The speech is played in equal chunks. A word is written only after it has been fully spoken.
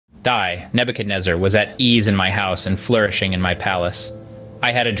I, Nebuchadnezzar, was at ease in my house and flourishing in my palace.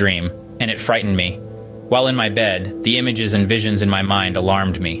 I had a dream, and it frightened me. While in my bed, the images and visions in my mind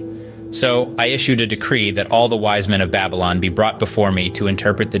alarmed me. So I issued a decree that all the wise men of Babylon be brought before me to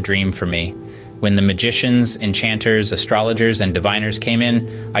interpret the dream for me. When the magicians, enchanters, astrologers, and diviners came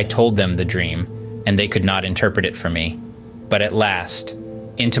in, I told them the dream, and they could not interpret it for me. But at last,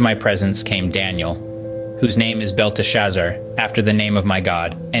 into my presence came Daniel, whose name is Belteshazzar, after the name of my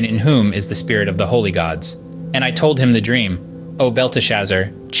God, and in whom is the spirit of the holy gods. And I told him the dream. O Belteshazzar,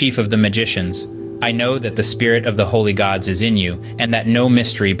 chief of the magicians, I know that the spirit of the holy gods is in you, and that no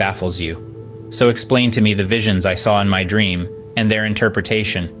mystery baffles you. So explain to me the visions I saw in my dream, and their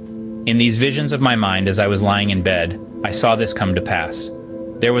interpretation. In these visions of my mind as I was lying in bed, I saw this come to pass.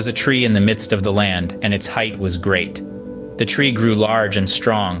 There was a tree in the midst of the land, and its height was great. The tree grew large and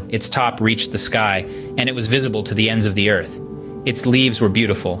strong, its top reached the sky, and it was visible to the ends of the earth. Its leaves were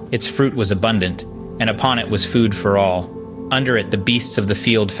beautiful, its fruit was abundant, and upon it was food for all. Under it the beasts of the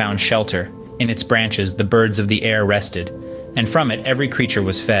field found shelter, in its branches the birds of the air rested, and from it every creature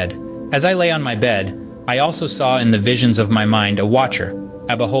was fed. As I lay on my bed, I also saw in the visions of my mind a watcher,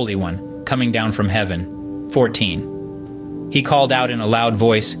 a holy one, coming down from heaven. 14. He called out in a loud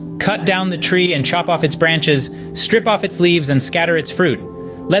voice, "Cut down the tree and chop off its branches, strip off its leaves and scatter its fruit.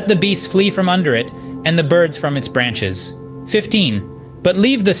 Let the beasts flee from under it, and the birds from its branches." 15. But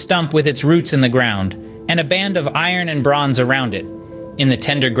leave the stump with its roots in the ground, and a band of iron and bronze around it, in the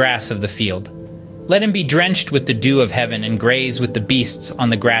tender grass of the field. Let him be drenched with the dew of heaven and graze with the beasts on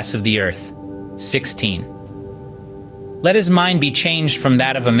the grass of the earth. 16. Let his mind be changed from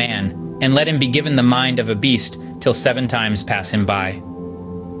that of a man, and let him be given the mind of a beast, till 7 times pass him by.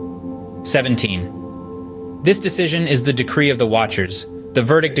 17. This decision is the decree of the watchers, the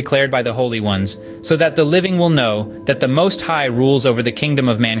verdict declared by the holy ones, so that the living will know that the Most High rules over the kingdom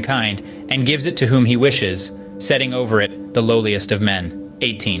of mankind, and gives it to whom he wishes, setting over it the lowliest of men.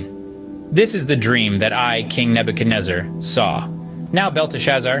 18. This is the dream that I, King Nebuchadnezzar, saw. Now,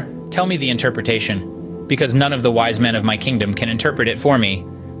 Belteshazzar, tell me the interpretation, because none of the wise men of my kingdom can interpret it for me,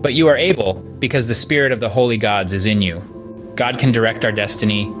 but you are able, because the spirit of the holy gods is in you. God can direct our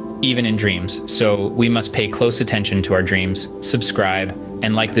destiny, even in dreams, so we must pay close attention to our dreams, subscribe,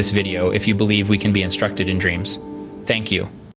 and like this video if you believe we can be instructed in dreams. Thank you.